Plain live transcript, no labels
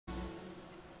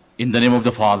In the name of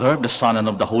the Father, the Son, and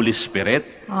of the Holy Spirit.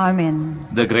 Amen.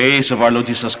 The grace of our Lord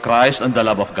Jesus Christ and the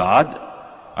love of God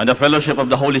and the fellowship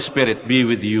of the Holy Spirit be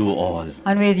with you all.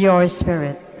 And with your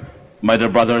spirit. My dear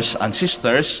brothers and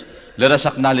sisters, let us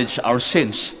acknowledge our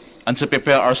sins and to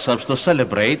prepare ourselves to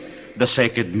celebrate the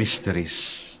sacred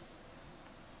mysteries.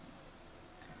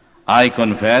 I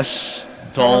confess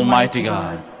to Almighty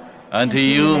God and to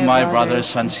you, my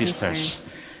brothers and sisters,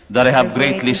 that I have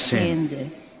greatly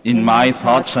sinned in my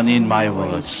thoughts and in my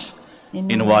words,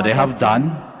 in what I have done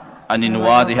and in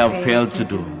what I have failed to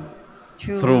do,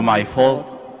 through my fault,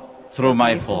 through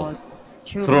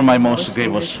my most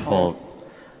grievous fault.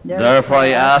 Therefore I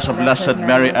ask of Blessed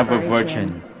Mary, ever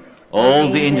Virgin, all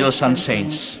the angels and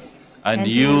saints, and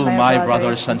you, my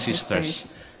brothers and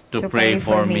sisters, to pray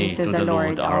for me to the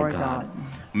Lord our God.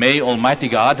 May Almighty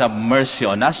God have mercy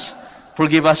on us,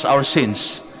 forgive us our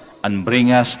sins, and bring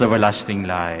us to everlasting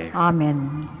life.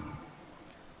 Amen.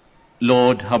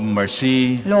 Lord, have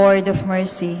mercy. Lord of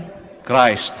mercy.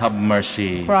 Christ, have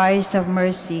mercy. Christ of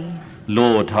mercy.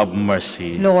 Lord, have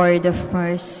mercy. Lord of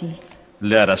mercy.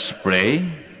 Let us pray.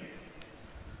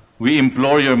 We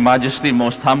implore your majesty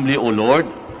most humbly, O Lord,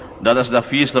 that as the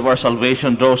feast of our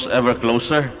salvation draws ever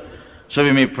closer, so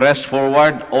we may press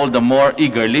forward all the more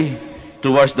eagerly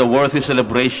towards the worthy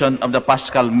celebration of the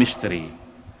Paschal mystery.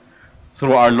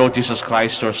 Through our Lord Jesus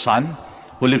Christ, your Son,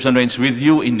 who lives and reigns with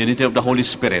you in the unity of the Holy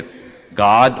Spirit,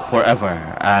 God,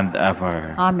 forever and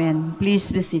ever. Amen.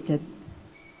 Please be seated.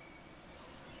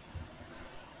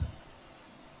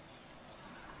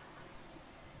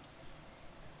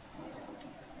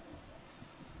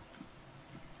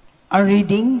 A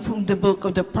reading from the book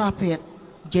of the prophet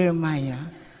Jeremiah.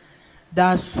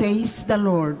 Thus says the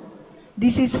Lord,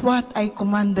 this is what I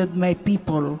commanded my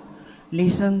people.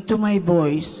 Listen to my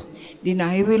voice, then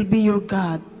I will be your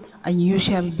God, and you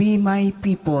shall be my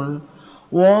people.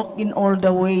 Walk in all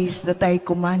the ways that I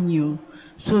command you,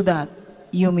 so that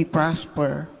you may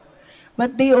prosper.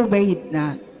 But they obeyed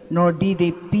not, nor did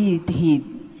they pay heed.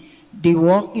 They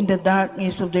walked in the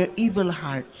darkness of their evil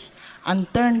hearts,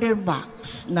 and turned their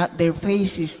backs, not their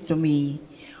faces to me.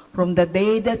 From the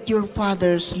day that your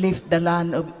fathers left the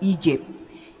land of Egypt,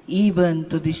 even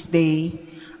to this day,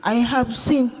 I have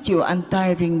sent you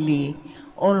untiringly,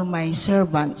 all my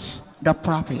servants, the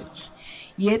prophets.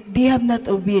 Yet they have not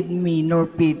obeyed me nor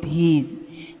paid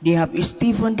heed. They have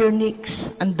stiffened their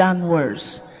necks and done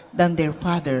worse than their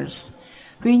fathers.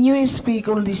 When you speak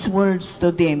all these words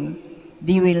to them,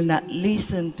 they will not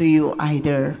listen to you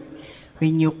either.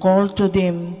 When you call to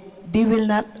them, they will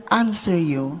not answer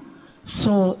you.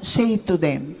 So say to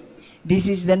them, this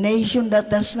is the nation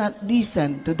that does not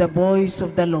listen to the voice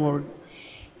of the Lord,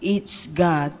 its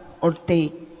God, or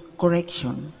take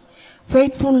correction.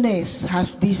 Faithfulness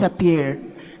has disappeared.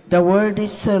 The word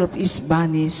itself is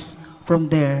banished from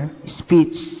their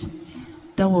speech.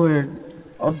 The word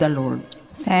of the Lord.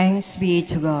 Thanks be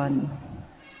to God.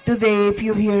 Today, if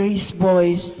you hear his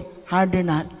voice, harden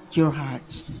not your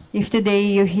hearts. If today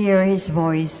you hear his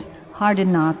voice,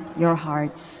 harden not your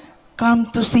hearts.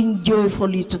 Come to sing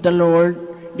joyfully to the Lord.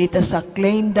 Let us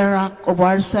acclaim the rock of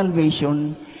our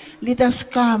salvation. Let us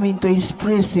come into his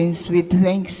presence with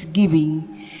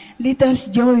thanksgiving. Let us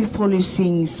joyfully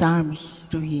sing psalms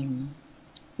to him.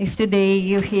 If today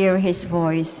you hear his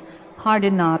voice,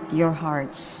 harden not your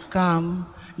hearts. Come,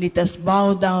 let us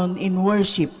bow down in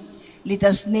worship. Let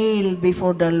us kneel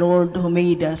before the Lord who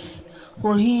made us.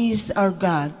 For he is our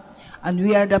God, and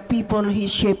we are the people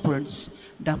his shepherds,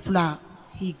 the flock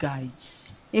he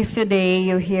guides. If today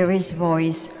you hear his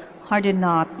voice, harden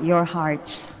not your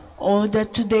hearts. Oh,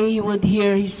 that today you would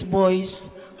hear his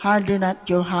voice, harden not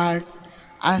your heart,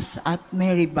 as at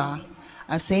Meribah,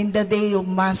 as in the day of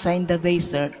Massa in the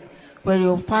desert, where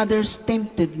your fathers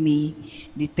tempted me,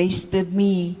 they tasted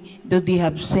me, though they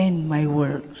have seen my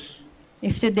works.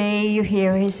 If today you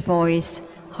hear his voice,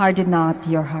 harden not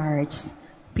your hearts.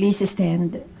 Please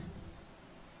stand.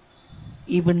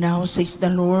 Even now, says the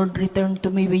Lord, return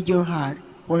to me with your heart,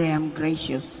 for I am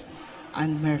gracious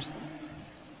and merciful.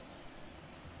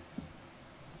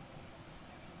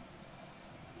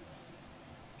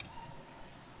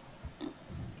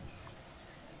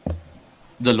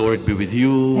 The Lord be with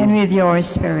you. And with your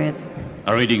spirit.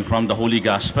 A reading from the Holy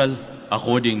Gospel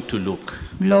according to Luke.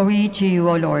 Glory to you,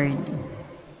 O Lord.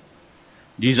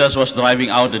 Jesus was driving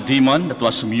out a demon that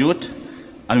was mute,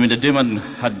 and when the demon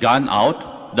had gone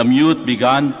out, the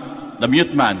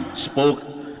mute man spoke,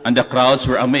 and the crowds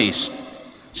were amazed.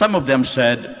 Some of them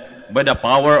said, by the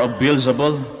power of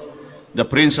Beelzebul, the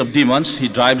prince of demons, he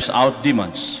drives out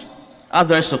demons.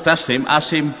 Others, to test him,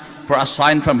 asked him for a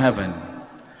sign from heaven.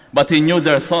 But he knew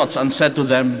their thoughts and said to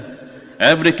them,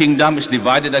 Every kingdom is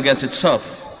divided against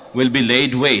itself will be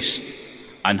laid waste,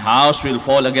 and house will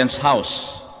fall against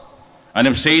house. And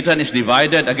if Satan is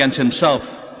divided against himself,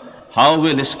 how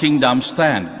will his kingdom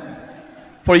stand?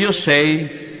 For you say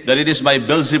that it is by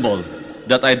Beelzebul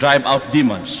that I drive out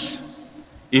demons.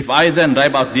 If I then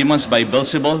drive out demons by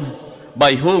Beelzebul,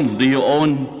 by whom do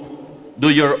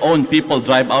your own people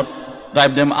drive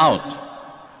them out?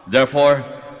 Therefore,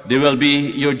 they will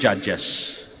be your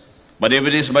judges. But if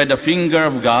it is by the finger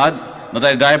of God that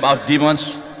I drive out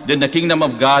demons, then the kingdom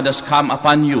of God has come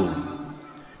upon you.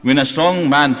 When a strong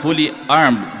man fully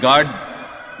armed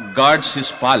guards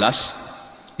his palace,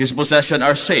 his possessions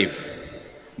are safe.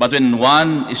 But when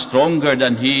one is stronger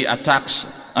than he attacks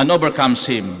and overcomes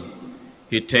him,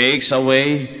 he takes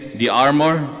away the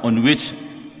armor on which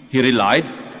he relied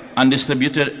and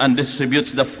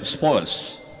distributes the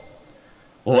spoils.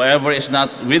 Whoever is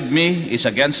not with me is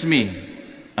against me,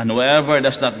 and whoever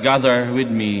does not gather with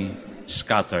me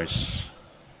scatters.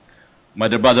 My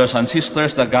dear brothers and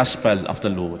sisters, the Gospel of the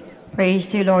Lord. Praise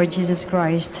to you, Lord Jesus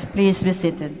Christ. Please be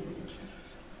seated.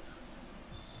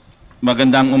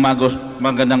 Magandang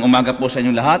umaga po sa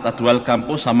inyong lahat at welcome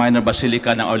po sa Minor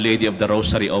Basilica ng Our Lady of the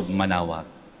Rosary of Manaoag.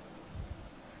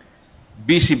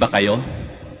 Busy ba kayo?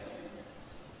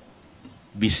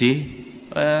 Busy?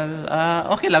 Well,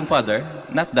 okay lang, Father.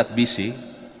 Not that busy.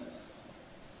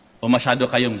 O masyado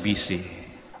kayong busy?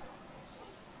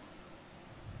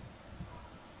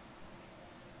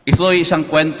 Ito ay isang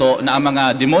kwento na ang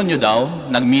mga demonyo daw,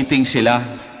 nag-meeting sila.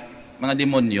 Mga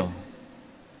demonyo,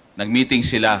 nag-meeting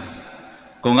sila.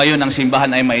 Kung ngayon ang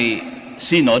simbahan ay may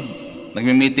synod,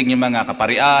 nag-meeting yung mga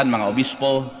kaparian, mga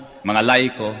obispo, mga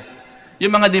laiko,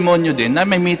 yung mga demonyo din, na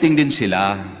may meeting din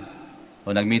sila.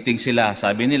 O nag-meeting sila,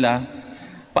 sabi nila,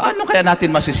 paano kaya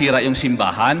natin masisira yung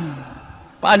simbahan?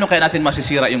 Paano kaya natin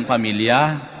masisira yung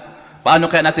pamilya? Paano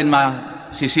kaya natin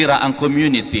masisira ang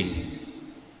community?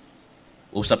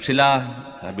 Usap sila,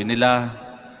 sabi nila,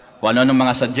 kung ano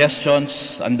mga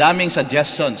suggestions, ang daming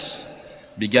suggestions.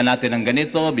 Bigyan natin ng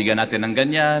ganito, bigyan natin ng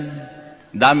ganyan.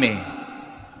 Dami.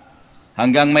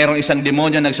 Hanggang mayroong isang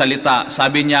demonyo nagsalita,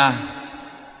 sabi niya,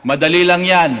 madali lang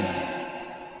yan.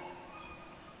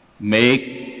 Make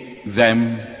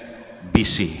them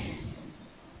busy.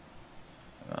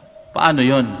 Paano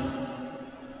yon?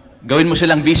 Gawin mo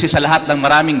silang busy sa lahat ng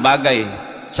maraming bagay,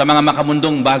 sa mga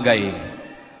makamundong bagay,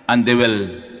 and they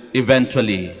will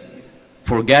eventually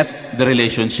forget the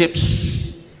relationships,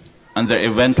 and they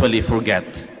eventually forget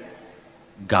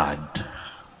God.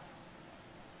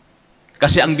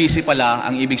 Kasi ang busy pala,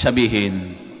 ang ibig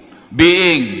sabihin,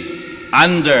 being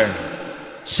under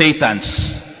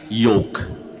Satan's yoke.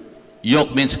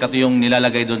 Yoke means kato yung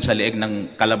nilalagay doon sa leeg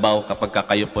ng kalabaw kapag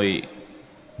kayo po'y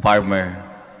farmer.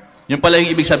 Yung pala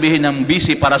yung ibig sabihin ng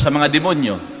busy para sa mga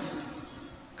demonyo.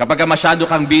 Kapag masyado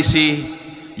kang busy,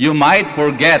 you might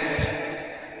forget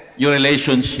your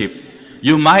relationship.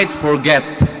 You might forget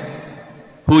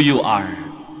who you are.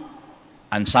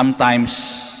 And sometimes,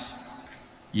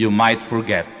 you might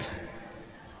forget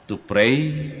to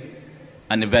pray,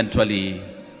 and eventually,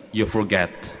 you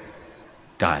forget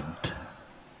God.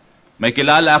 May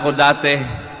kilala ako dati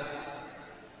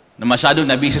na masyadong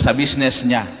nabisi sa business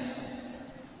niya.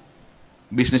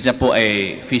 Business niya po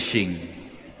ay fishing.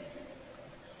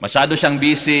 Masyado siyang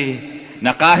busy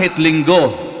na kahit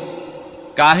linggo,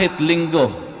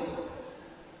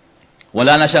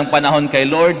 wala na siyang panahon kay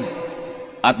Lord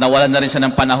at nawalan na rin siya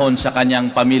ng panahon sa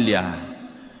kanyang pamilya.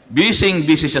 Busy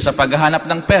siya sa paghahanap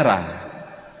ng pera.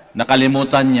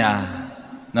 Nakalimutan niya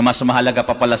na mas mahalaga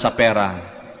pa pala sa pera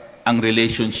ang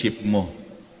relationship mo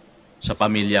sa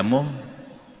pamilya mo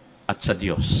at sa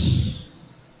Diyos.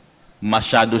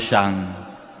 Masyado siyang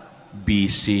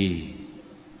busy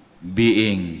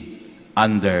being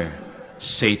under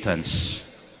Satan's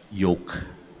yoke.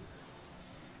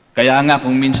 Kaya nga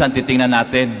kung minsan titingnan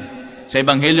natin sa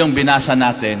Ebanghelyong binasa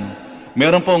natin,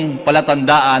 meron pong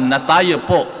palatandaan na tayo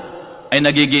po ay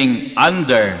nagiging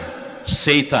under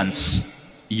Satan's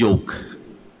yoke.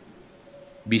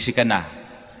 Busy ka na.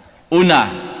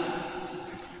 Una,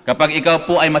 kapag ikaw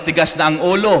po ay matigas na ang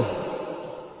ulo,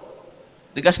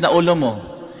 tigas na ulo mo,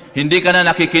 hindi ka na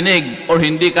nakikinig o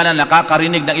hindi ka na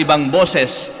nakakarinig ng ibang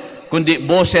boses, kundi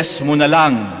boses mo na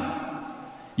lang.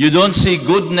 You don't see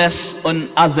goodness on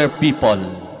other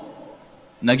people.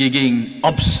 Nagiging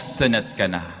obstinate ka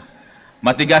na.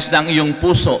 Matigas na ang iyong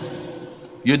puso.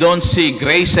 You don't see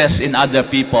graces in other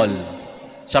people.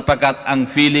 Sapagkat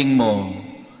ang feeling mo,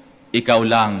 ikaw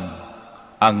lang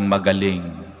ang magaling.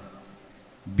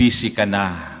 Busy ka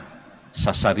na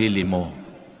sa sarili mo.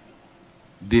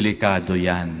 Delikado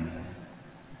yan.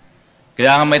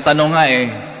 Kaya nga may tanong nga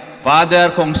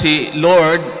Father, kung si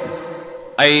Lord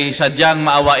ay sadyang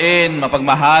maawain,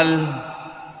 mapagmahal,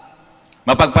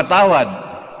 mapagpatawad,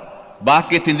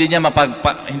 bakit hindi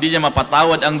niya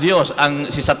mapatawad ang Diyos,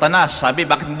 si Satanas? Sabi,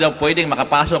 bakit hindi daw pwedeng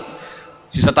makapasok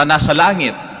si Satanas sa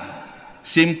langit?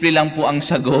 Simple lang po ang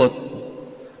sagot.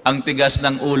 Ang tigas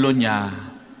ng ulo niya,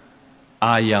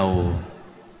 ayaw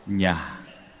niya.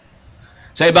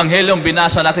 Sa Ebanghelyong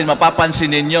binasa natin, mapapansin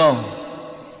ninyo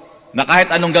na kahit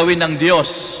anong gawin ng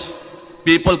Diyos,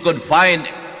 people could find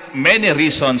many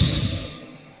reasons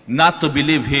not to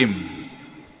believe Him.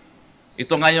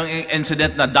 Ito nga yung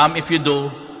incident na damn if you do,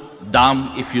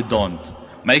 damn if you don't.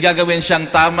 May gagawin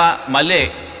siyang tama, mali.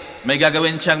 May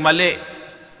gagawin siyang mali,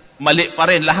 mali pa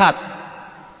rin lahat.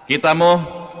 Kita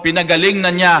mo, pinagaling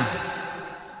na niya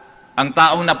ang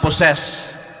taong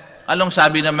na-possess. Anong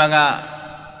sabi ng mga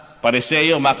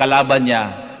Pariseo, mga kalaban niya?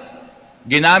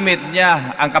 Ginamit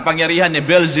niya ang kapangyarihan ni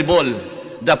Beelzebul,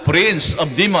 the prince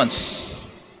of demons.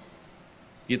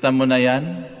 Kita mo na yan?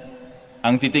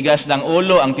 Ang titigas ng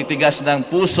ulo, ang titigas ng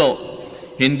puso,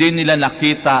 hindi nila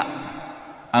nakita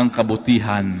ang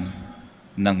kabutihan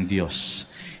ng Diyos.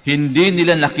 Hindi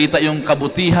nila nakita yung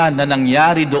kabutihan na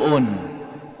nangyari doon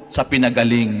sa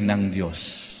pinagaling ng Diyos.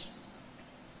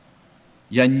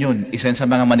 Yan yun, isa sa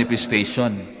mga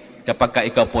manifestation kapag ka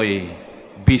ikaw po'y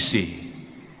busy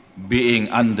being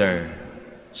under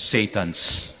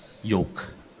Satan's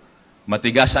yoke.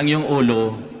 Matigas ang iyong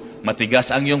ulo,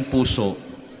 matigas ang iyong puso,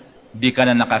 di ka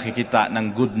na nakakikita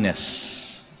ng goodness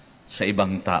sa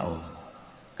ibang tao.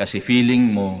 Kasi feeling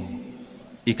mo,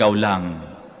 ikaw lang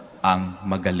ang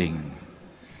magaling.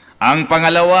 Ang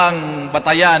pangalawang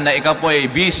batayan na ikaw po ay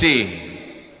busy,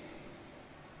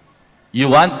 you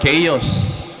want chaos.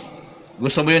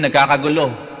 Gusto mo yung nagkakagulo.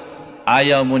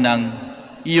 Ayaw mo ng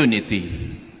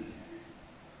unity.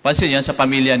 Pansin yan sa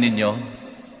pamilya ninyo.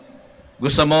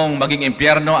 Gusto mong maging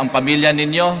impyerno ang pamilya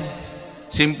ninyo?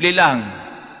 Simple lang.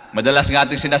 Madalas nga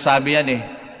ating sinasabi yan eh.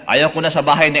 Ayaw ko na sa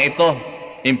bahay na ito,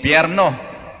 impyerno.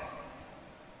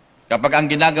 Kapag ang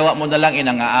ginagawa mo na lang,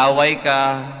 inangaaway ka.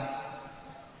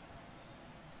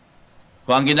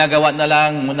 Kung ang ginagawa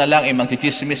mo na lang,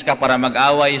 mangchichismis ka para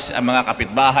mag-away sa mga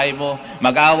kapitbahay mo,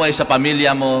 mag-away sa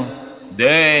pamilya mo,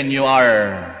 then you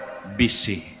are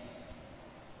busy.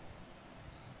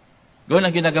 Gawin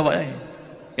ang ginagawa eh.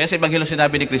 Kaya sa Ebanghelyo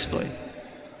sinabi ni Kristo eh.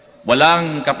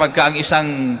 Walang, kapag ka ang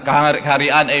isang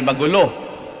kaharian ay magulo,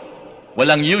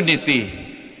 walang unity,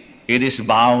 it is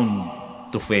bound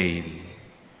to fail.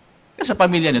 Kaya sa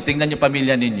pamilya niyo, tingnan niyo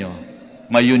pamilya ninyo,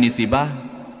 may unity ba?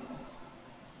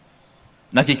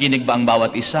 Nakikinig ba ang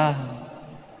bawat isa?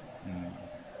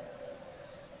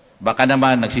 Baka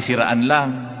naman nagsisiraan lang.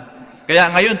 Kaya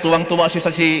ngayon, tuwang-tuwa si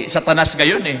Satanas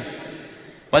ngayon eh.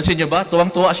 Pansin niyo ba?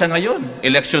 Tuwang-tuwa siya ngayon.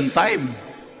 Election time.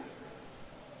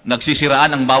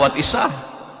 Nagsisiraan ang bawat isa.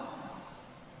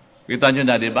 Kita nyo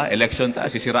na, di ba? Election time,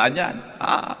 sisiraan yan.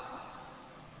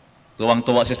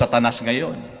 Tuwang-tuwa si Satanas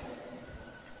ngayon.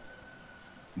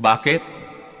 Bakit?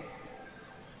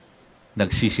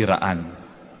 Nagsisiraan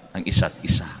ang isa't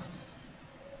isa.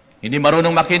 Hindi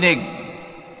marunong makinig.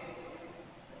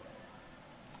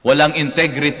 Walang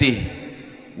integrity.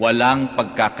 Walang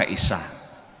pagkakaisa.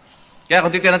 Kaya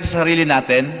kung titignan natin sa sarili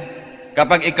natin,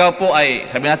 kapag ikaw po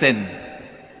ay, sabi natin,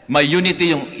 may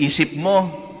unity yung isip mo,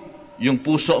 yung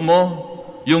puso mo,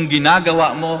 yung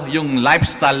ginagawa mo, yung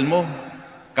lifestyle mo.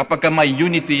 Kapag may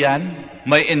unity yan,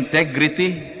 may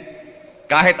integrity,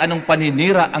 kahit anong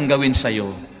paninira ang gawin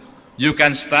sa'yo, you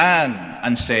can stand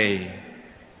and say,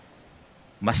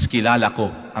 mas kilala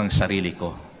ko ang sarili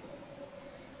ko.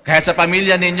 Kahit sa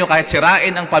pamilya ninyo, kahit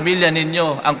sirain ang pamilya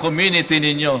ninyo, ang community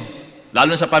ninyo,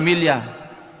 lalo sa pamilya,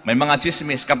 may mga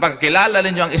chismis. Kapag kilala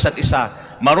ninyo ang isa't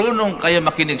isa, marunong kayo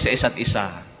makinig sa isa't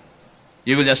isa,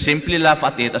 you will just simply laugh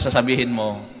at it at sasabihin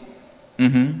mo,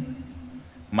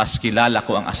 mas kilala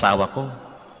ko ang asawa ko,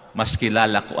 mas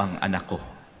kilala ko ang anak ko.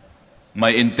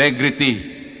 May integrity,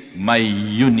 may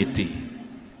unity.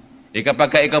 Kapag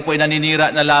ka ikaw po ay naninira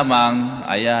na lamang,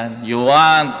 ayan, you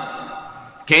want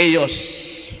chaos.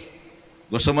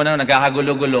 Gusto mo na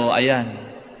nagkakagulo-gulo, ayan,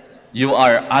 you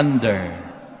are under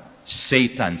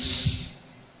Satan's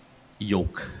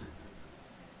yoke.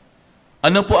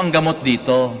 Ano po ang gamot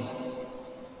dito?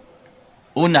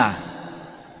 Una,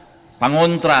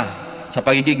 pangontra sa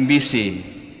pagiging busy.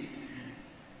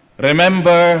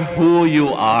 Remember who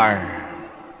you are.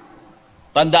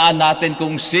 Tandaan natin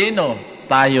kung sino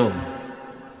tayo.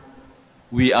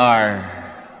 We are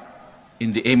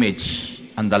in the image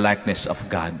and the likeness of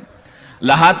God.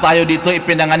 Lahat tayo dito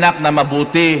ipinanganak na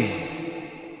mabuti.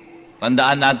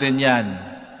 Tandaan natin yan.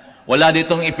 Wala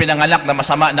ditong ipinanganak na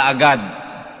masama na agad.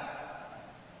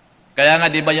 Kaya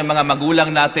nga, di ba yung mga magulang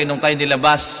natin nung tayo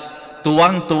nilabas,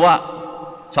 tuwang-tuwa,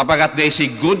 sapagkat they see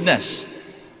goodness.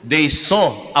 They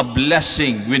saw a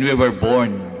blessing when we were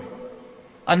born.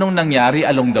 Anong nangyari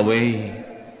along the way?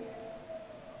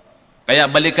 Kaya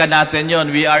balikan natin yon.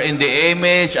 We are in the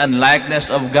image and likeness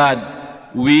of God.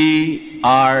 We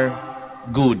are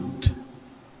good.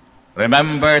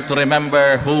 Remember to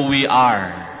remember who we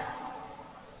are.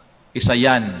 Isa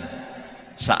yan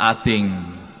sa ating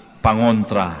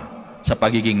pangontra sa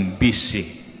pagiging busy.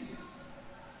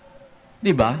 Di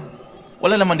ba?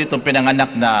 Wala naman ditong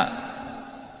pinanganak na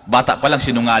bata pa lang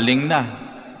sinungaling na.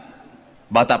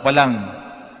 Bata pa lang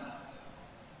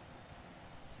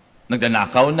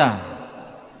nagdanakaw na.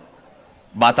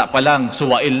 Bata pa lang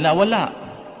suwail na. Wala.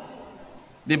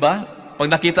 Di ba? Pag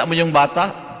nakita mo yung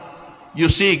bata, you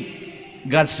see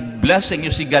God's blessing, you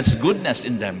see God's goodness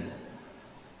in them.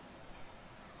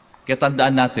 Kaya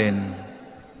tandaan natin,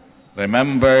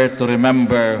 remember to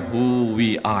remember who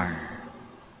we are.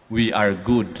 We are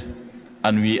good,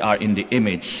 and we are in the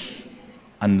image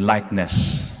and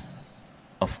likeness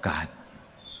of God.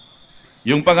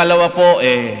 Yung pangalawa po,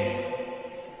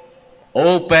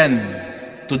 open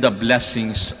to the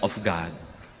blessings of God.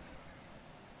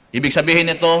 Ibig sabihin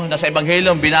nito, na sa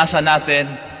Ebanghelyo binasa natin,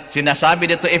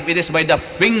 sinasabi dito, if it is by the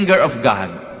finger of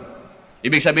God.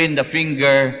 Ibig sabihin, the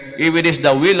finger, if it is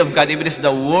the will of God, if it is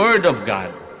the word of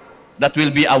God, that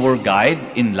will be our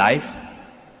guide in life.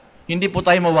 Hindi po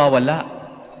tayo mawawala.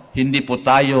 Hindi po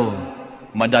tayo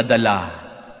madadala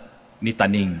ni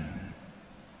taning.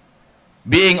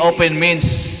 Being open means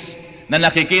na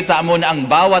nakikita mo na ang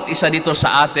bawat isa dito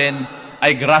sa atin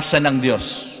ay grasya ng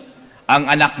Diyos. Ang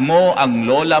anak mo, ang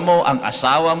lola mo, ang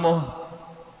asawa mo,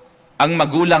 ang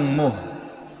magulang mo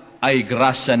ay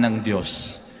grasya ng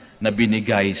Diyos na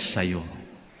binigay sa iyo.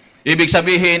 Ibig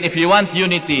sabihin, if you want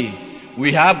unity, we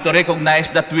have to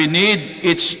recognize that we need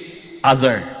each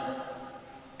other.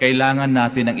 Kailangan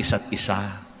natin ang isa't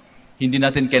isa. Hindi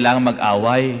natin kailangan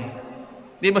mag-away.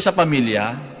 Di ba sa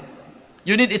pamilya?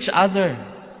 You need each other.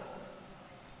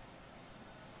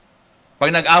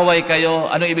 Pag nag-away kayo,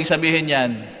 anong ibig sabihin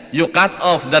yan? You cut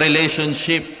off the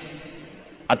relationship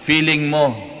at feeling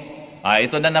mo,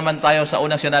 ito na naman tayo sa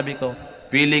unang sinabi ko,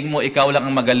 feeling mo ikaw lang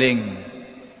ang magaling.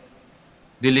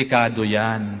 Delikado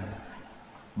yan.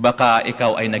 Baka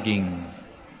ikaw ay naging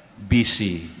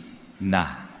busy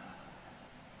na.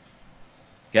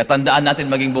 Kaya tandaan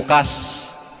natin maging bukas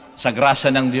sa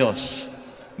grasya ng Diyos.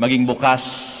 Maging bukas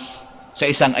sa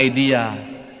isang idea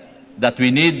that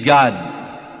we need God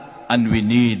and we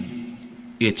need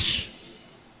each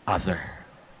other.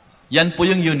 Yan po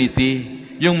yung unity,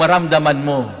 yung maramdaman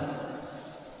mo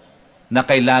na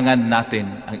kailangan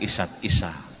natin ang isa't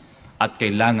isa at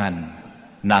kailangan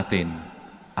natin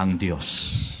ang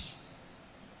Diyos.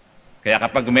 Kaya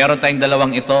kapag meron tayong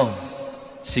dalawang ito,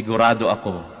 sigurado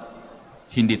ako,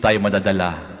 hindi tayo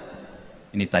madadala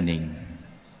ni taning.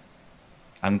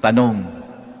 Ang tanong,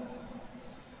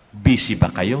 busy ba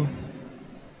kayo?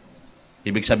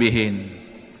 Ibig sabihin,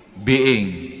 being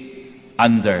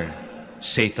under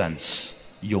Satan's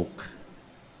yoke.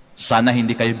 Sana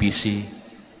hindi kayo busy.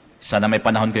 Sana may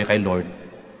panahon kayo kay Lord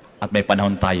at may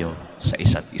panahon tayo sa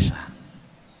isa't isa.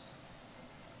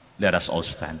 Let us all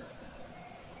stand.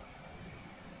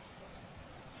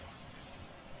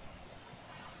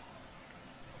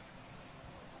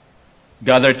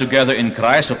 Gathered together in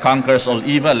Christ who conquers all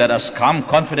evil, let us come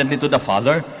confidently to the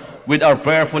Father with our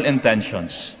prayerful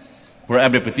intentions. For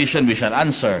every petition we shall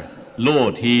answer,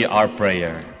 Lord, hear our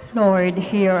prayer. Lord,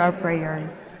 hear our prayer.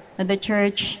 That the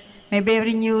Church may be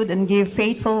renewed and give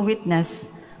faithful witness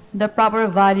the proper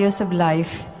values of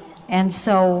life, and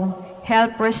so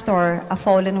help restore a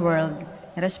fallen world.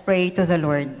 Let us pray to the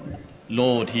Lord.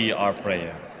 Lord, hear our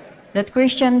prayer. That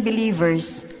Christian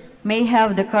believers may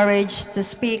have the courage to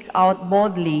speak out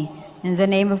boldly in the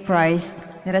name of Christ.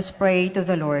 Let us pray to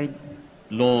the Lord.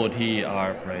 Lord, hear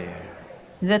our prayer.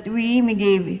 That we may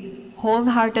give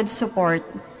wholehearted support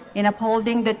in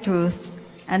upholding the truth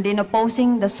and in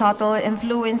opposing the subtle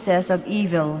influences of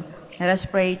evil. Let us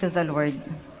pray to the Lord.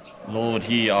 Lord,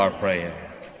 hear our prayer.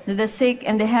 That the sick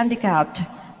and the handicapped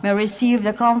may receive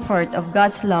the comfort of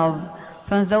God's love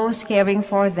from those caring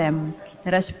for them.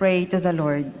 Let us pray to the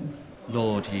Lord.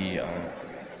 Lord, hear our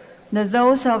prayer. That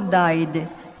those who have died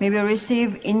may be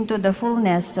received into the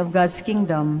fullness of God's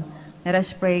kingdom. Let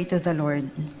us pray to the Lord.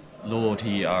 Lord,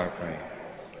 hear our prayer.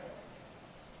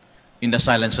 In the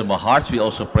silence of our hearts, we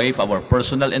also pray for our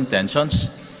personal intentions,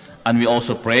 and we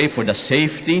also pray for the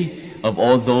safety of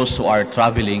all those who are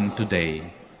traveling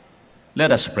today. Let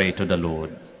us pray to the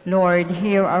Lord. Lord,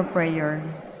 hear our prayer.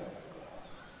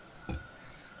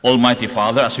 Almighty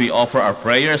Father, as we offer our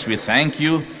prayers, we thank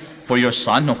you for your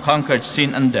Son who conquered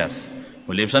sin and death,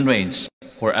 who lives and reigns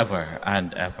forever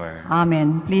and ever.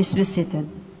 Amen. Please be seated.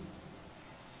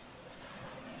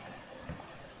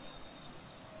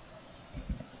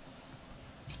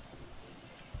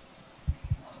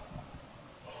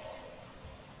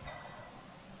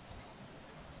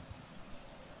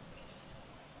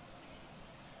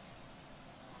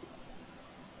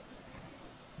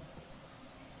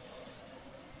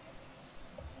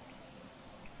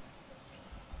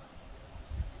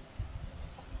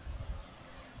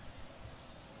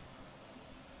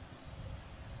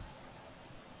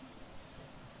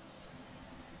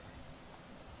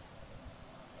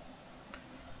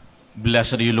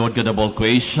 Blessed are you, Lord God of all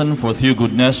creation, for through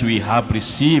goodness we have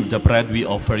received the bread we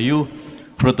offer you,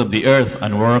 fruit of the earth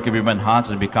and work of human hands,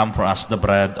 and become for us the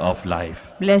bread of life.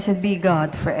 Blessed be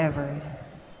God forever.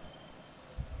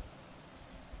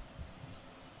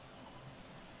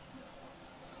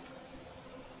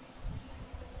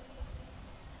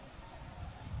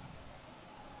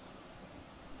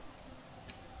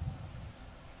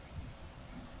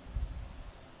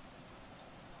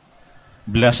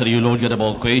 Blessed are you, Lord God of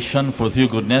all creation, for through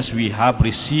goodness we have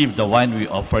received the wine we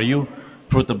offer you,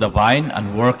 fruit of the vine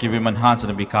and work of human hands,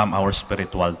 and become our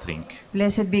spiritual drink.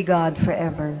 Blessed be God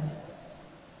forever.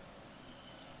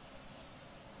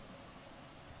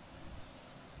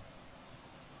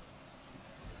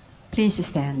 Please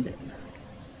stand.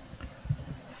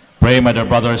 Pray, my dear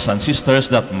brothers and sisters,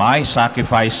 that my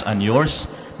sacrifice and yours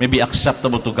may be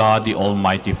acceptable to God, the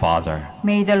Almighty Father.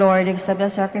 May the Lord accept the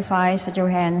sacrifice at your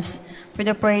hands for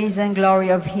the praise and glory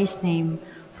of his name,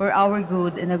 for our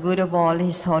good and the good of all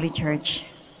his holy church.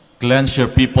 Cleanse your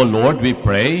people, Lord, we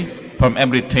pray, from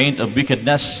every taint of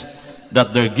wickedness,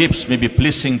 that their gifts may be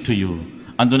pleasing to you,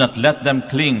 and do not let them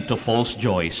cling to false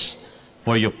joys,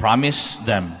 for you promise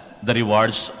them the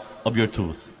rewards of your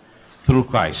truth. Through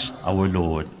Christ our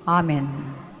Lord.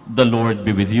 Amen. The Lord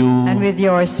be with you. And with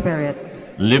your spirit.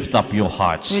 Lift up your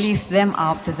hearts. We lift them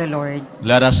up to the Lord.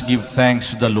 Let us give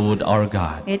thanks to the Lord our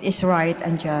God. It is right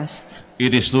and just.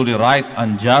 It is truly right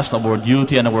and just, our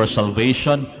duty and our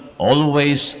salvation,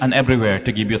 always and everywhere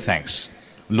to give you thanks,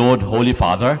 Lord, Holy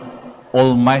Father,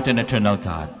 Almighty and eternal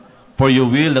God. For you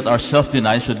will that our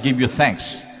self-denial should give you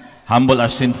thanks, humble our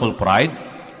sinful pride,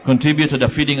 contribute to the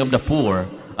feeding of the poor,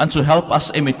 and to help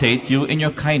us imitate you in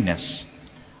your kindness.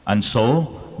 And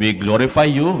so we glorify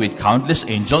you with countless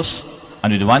angels,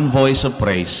 and with one voice of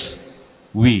praise,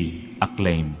 we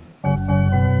acclaim.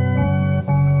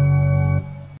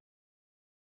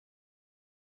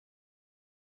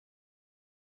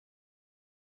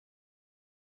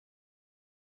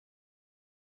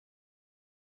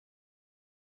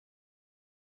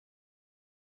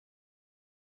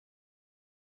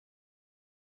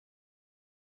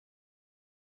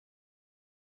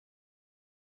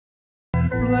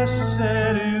 Blessed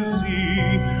is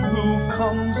he who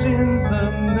comes in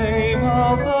the name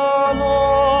of the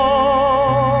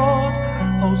Lord.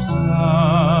 Hosanna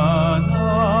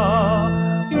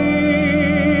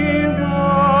in the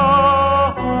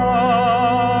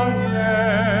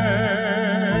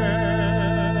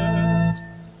highest.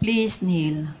 Please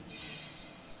kneel.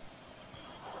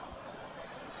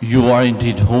 You are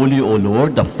indeed holy, O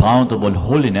Lord, the fount of all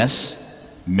holiness.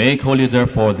 Make holy,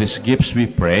 therefore, these gifts, we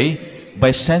pray, by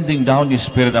sending down your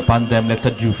Spirit upon them like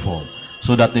a dewfall,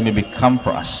 so that they may become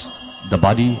for us the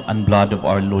body and blood of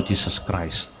our Lord Jesus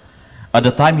Christ. At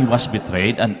the time he was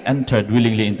betrayed and entered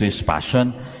willingly into his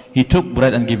passion, he took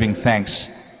bread and giving thanks,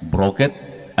 broke it,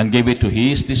 and gave it to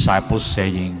his disciples,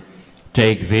 saying,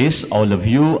 Take this, all of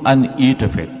you, and eat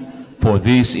of it, for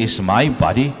this is my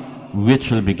body, which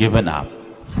will be given up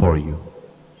for you.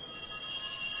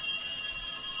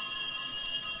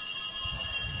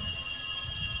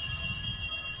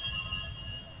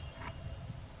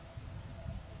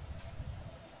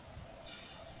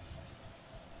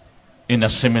 In a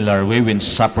similar way, when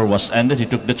supper was ended, he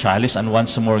took the chalice, and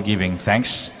once more giving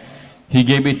thanks, he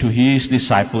gave it to his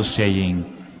disciples, saying,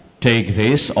 Take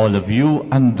this, all of you,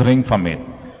 and drink from it,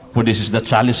 for this is the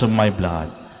chalice of my blood,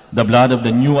 the blood of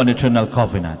the new and eternal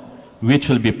covenant, which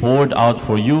will be poured out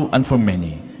for you and for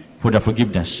many, for the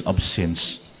forgiveness of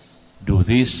sins. Do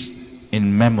this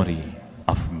in memory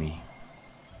of me.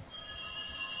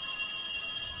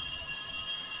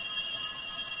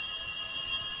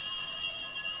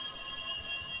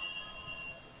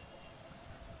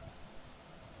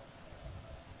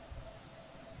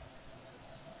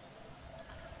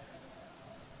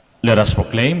 Let us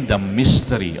proclaim the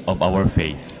mystery of our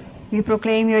faith. We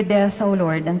proclaim your death, O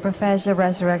Lord, and profess your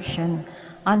resurrection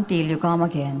until you come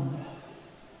again.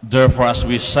 Therefore, as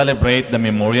we celebrate the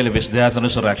memorial of his death and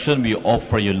resurrection, we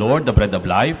offer you, Lord, the bread of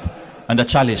life and the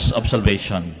chalice of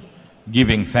salvation,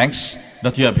 giving thanks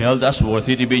that you have held us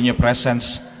worthy to be in your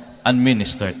presence and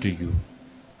minister to you.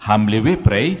 Humbly we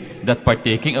pray that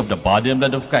partaking of the body and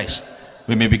blood of Christ,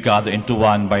 we may be gathered into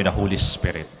one by the Holy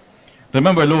Spirit.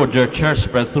 Remember, Lord, your church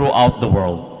spread throughout the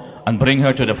world, and bring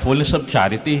her to the fullness of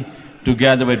charity,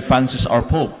 together with Francis our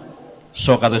Pope,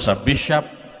 Socrates our Bishop,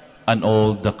 and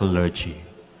all the clergy.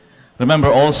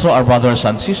 Remember also our brothers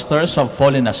and sisters who have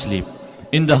fallen asleep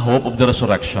in the hope of the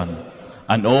resurrection,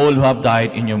 and all who have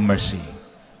died in your mercy.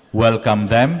 Welcome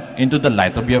them into the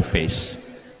light of your face.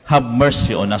 Have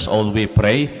mercy on us all, we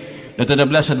pray, that to the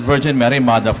Blessed Virgin Mary,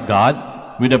 Mother of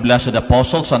God, with the blessed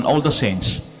apostles and all the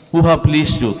saints who have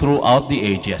pleased you throughout the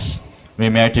ages, we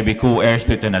merit to be co-heirs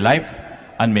to eternal life,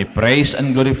 and may praise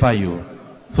and glorify you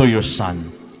through your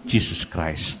Son, Jesus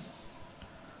Christ.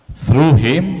 Through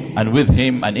him, and with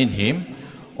him, and in him,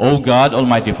 O God,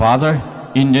 Almighty Father,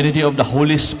 in unity of the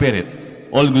Holy Spirit,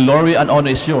 all glory and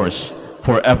honor is yours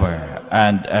forever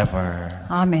and ever.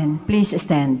 Amen. Please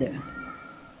stand.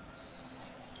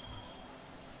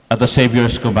 At the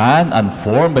Savior's command and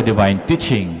formed by divine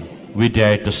teaching, we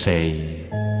dare to say,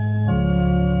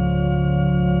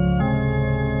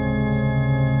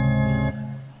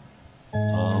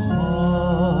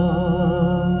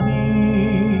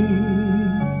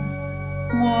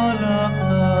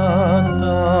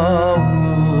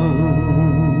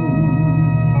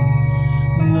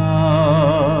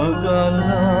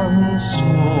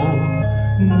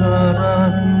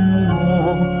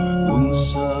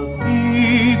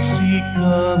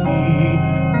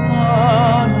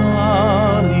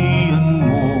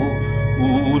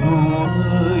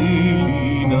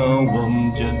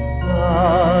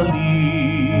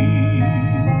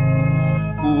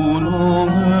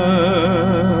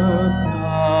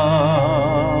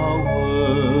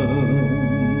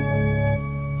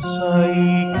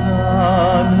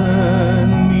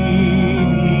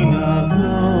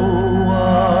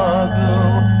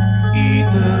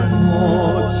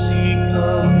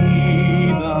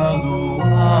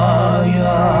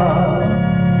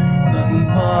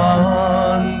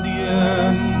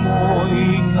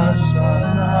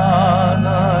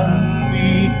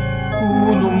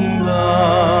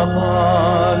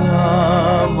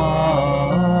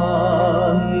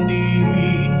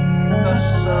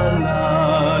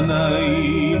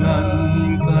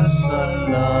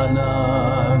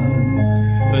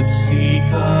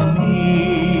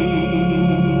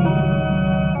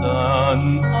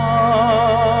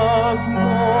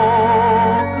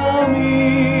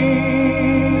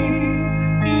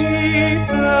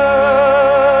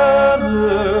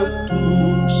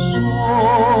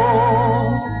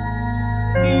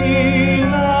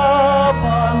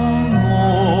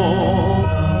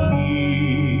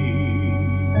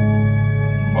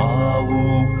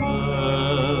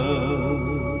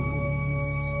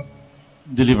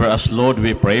 Deliver us, Lord,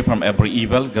 we pray, from every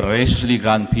evil. Graciously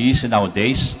grant peace in our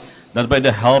days, that by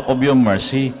the help of your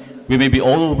mercy, we may be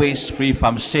always free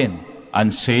from sin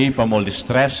and safe from all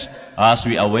distress, as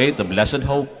we await the blessed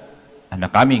hope and the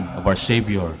coming of our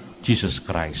Savior, Jesus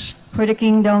Christ. For the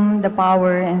kingdom, the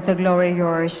power, and the glory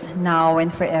are yours, now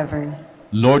and forever.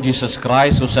 Lord Jesus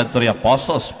Christ, who said to the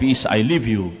apostles, "Peace I leave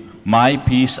you, my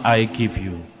peace I give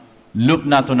you," look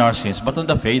not on our sins, but on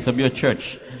the faith of your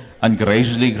church, and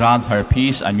graciously grant her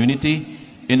peace and unity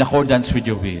in accordance with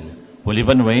your will, who live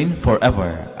and reign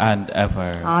forever and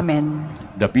ever. Amen.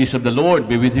 The peace of the Lord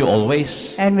be with you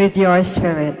always. And with your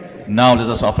spirit. Now let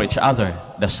us offer each other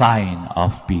the sign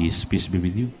of peace. Peace be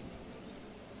with you.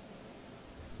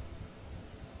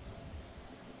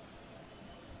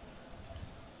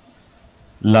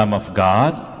 Lamb of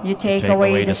God, You take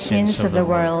away the sins of the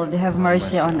world, have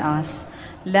mercy on us.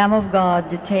 Lamb of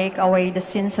God, you take away the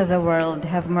sins of the world,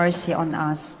 have mercy on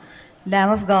us. Lamb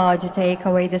of God, you take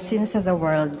away the sins of the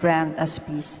world, grant us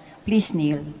peace. Please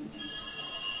kneel.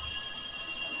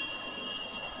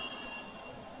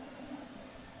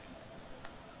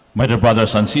 My dear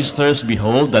brothers and sisters,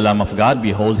 behold the Lamb of God,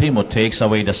 behold him who takes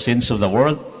away the sins of the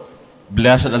world.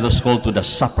 Blessed are those called to the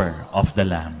supper of the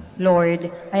Lamb.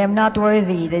 Lord, I am not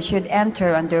worthy that you should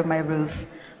enter under my roof,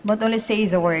 but only say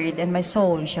the word, and my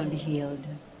soul shall be healed.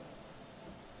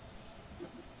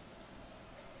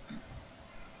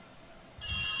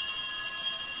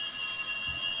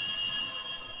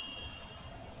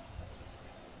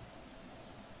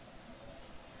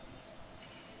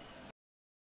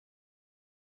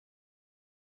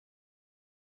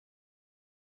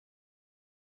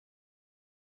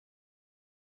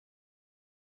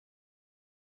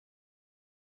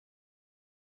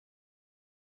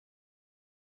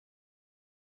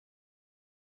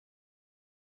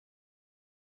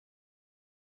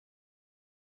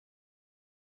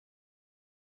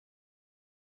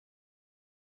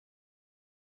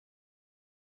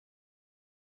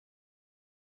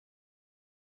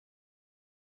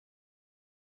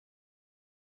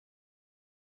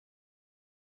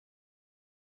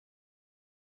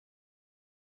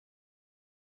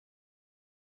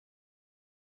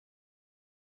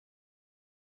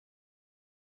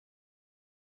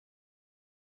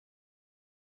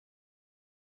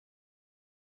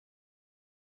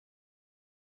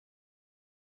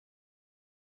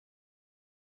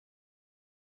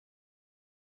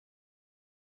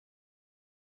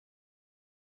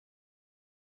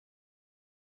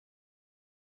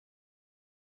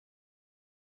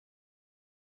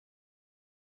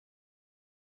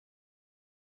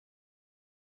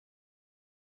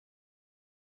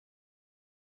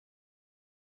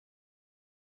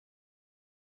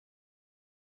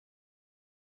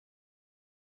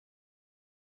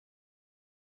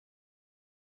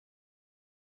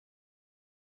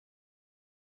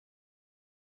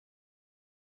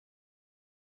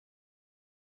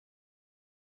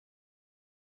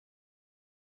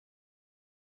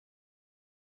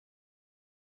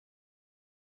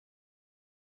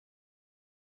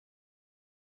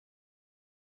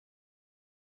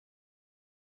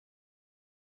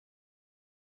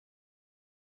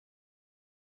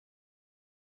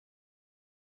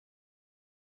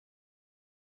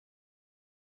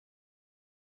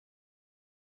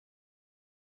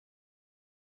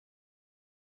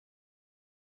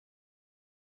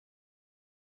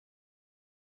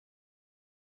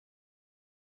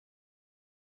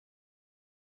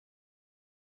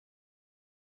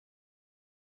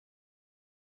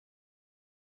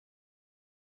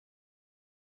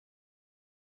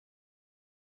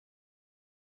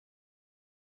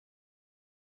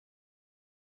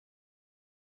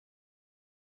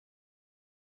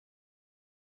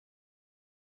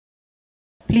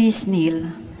 Please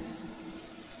kneel.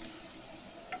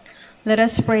 Let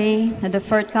us pray that the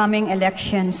forthcoming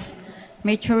elections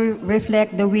may truly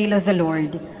reflect the will of the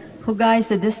Lord, who guides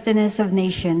the destinies of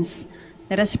nations.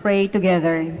 Let us pray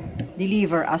together.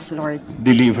 Deliver us, Lord.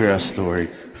 Deliver us, Lord.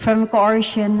 From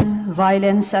coercion,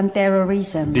 violence, and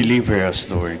terrorism. Deliver us,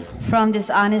 Lord. From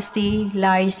dishonesty,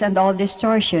 lies, and all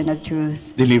distortion of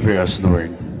truth. Deliver us,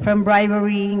 Lord. From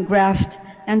bribery, graft,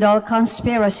 and all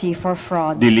conspiracy for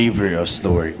fraud. Deliver us,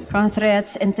 Lord. From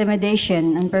threats,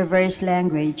 intimidation, and perverse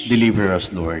language. Deliver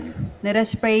us, Lord. Let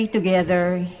us pray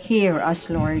together. Hear us,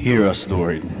 Lord. Hear us,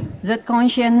 Lord. That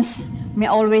conscience may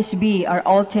always be our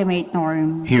ultimate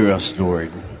norm. Hear us,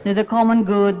 Lord. That the common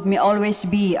good may always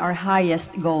be our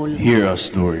highest goal. Hear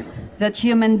us, Lord. That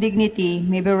human dignity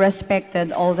may be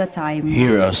respected all the time.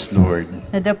 Hear us, Lord.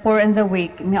 That the poor and the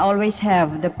weak may always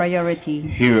have the priority.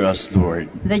 Hear us, Lord.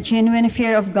 The genuine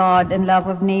fear of God and love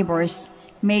of neighbors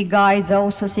may guide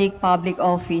those who seek public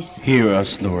office. Hear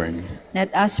us, Lord. Let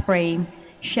us pray.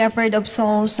 Shepherd of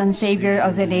souls and Savior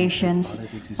of the nations,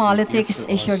 politics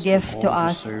is your gift to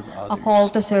us, a call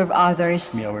to serve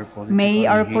others. May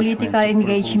our political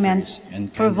engagement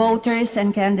for voters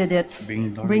and candidates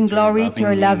bring glory to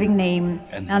your loving name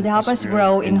and help us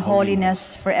grow in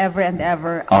holiness forever and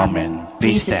ever. Amen.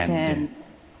 Please Please stand. stand.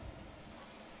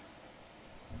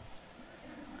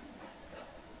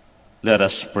 Let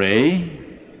us pray.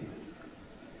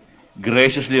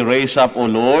 Graciously raise up, O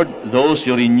Lord, those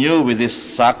you renew with this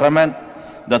sacrament,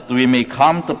 that we may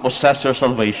come to possess your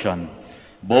salvation,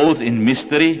 both in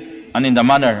mystery and in the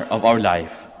manner of our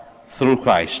life, through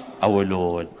Christ our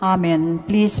Lord. Amen.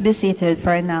 Please be seated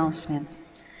for announcement.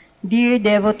 Dear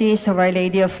devotees of Our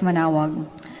Lady of Manaoag,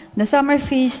 the summer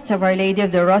feast of Our Lady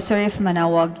of the Rosary of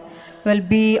Manaoag will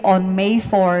be on May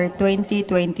 4,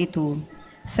 2022,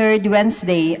 third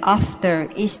Wednesday after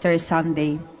Easter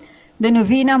Sunday. The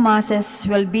Novena Masses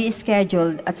will be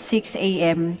scheduled at 6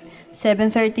 a.m.,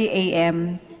 7:30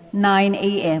 a.m., 9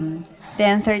 a.m.,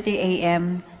 10:30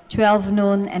 a.m., 12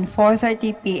 noon, and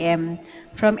 4:30 p.m.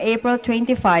 from April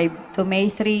 25 to May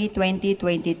 3,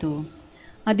 2022.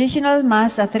 Additional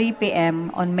Mass at 3 p.m.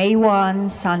 on May 1,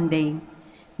 Sunday.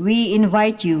 We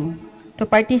invite you to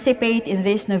participate in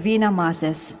these Novena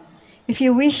Masses. If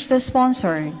you wish to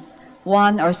sponsor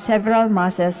one or several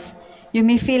Masses, you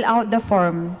may fill out the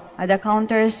form at the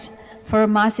counters for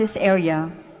Masses area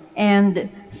and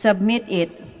submit it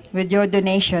with your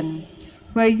donation,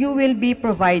 where you will be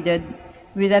provided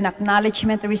with an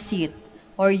acknowledgement receipt,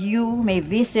 or you may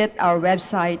visit our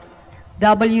website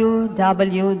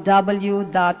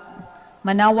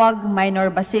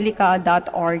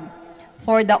www.manaoagminorbasilica.org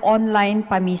for the online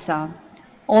Pamisa.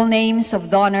 All names of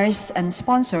donors and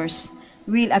sponsors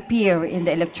will appear in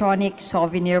the electronic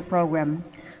souvenir program.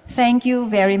 Thank you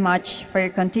very much for your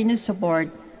continued support.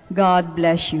 God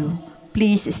bless you.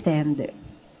 Please stand.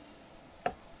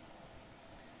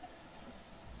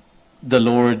 The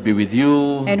Lord be with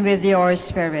you, And with your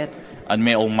spirit. and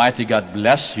may Almighty God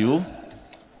bless you,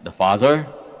 the Father,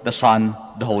 the Son,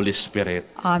 the Holy Spirit.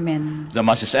 Amen. The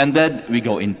Mass is ended. We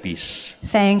go in peace.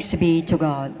 Thanks be to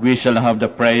God. We shall have the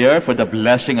prayer for the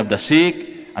blessing of the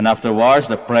sick, and afterwards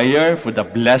the prayer for the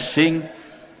blessing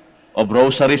of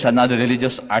rosaries and other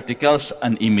religious articles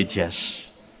and images.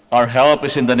 Our help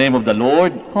is in the name of the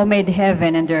Lord. Who made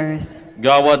heaven and earth.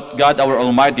 God, our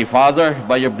Almighty Father,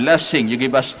 by your blessing, you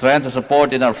give us strength and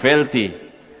support in our frailty.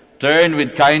 Turn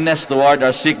with kindness toward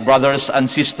our sick brothers and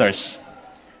sisters.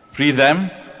 Free them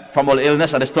from all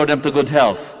illness and restore them to good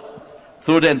health.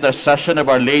 Through the intercession of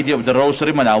Our Lady of the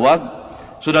Rosary,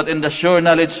 Manaoag, so that in the sure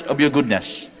knowledge of your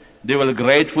goodness, they will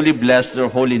gratefully bless your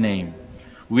holy name.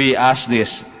 We ask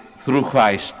this through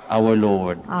Christ our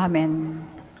Lord. Amen.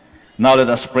 Now let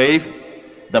us pray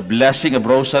the blessing of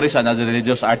rosaries and other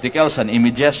religious articles and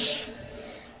images.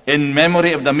 In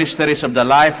memory of the mysteries of the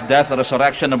life, death, and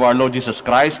resurrection of our Lord Jesus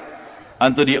Christ,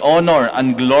 and to the honor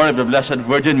and glory of the Blessed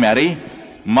Virgin Mary,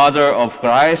 Mother of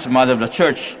Christ, Mother of the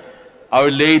Church,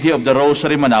 Our Lady of the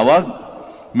Rosary,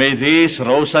 Manaoag, may these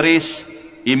rosaries,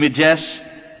 images,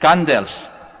 candles,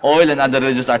 oil, and other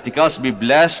religious articles be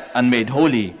blessed and made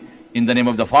holy in the name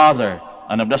of the Father,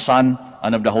 and of the Son,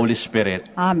 and of the Holy Spirit.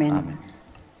 Amen. Amen.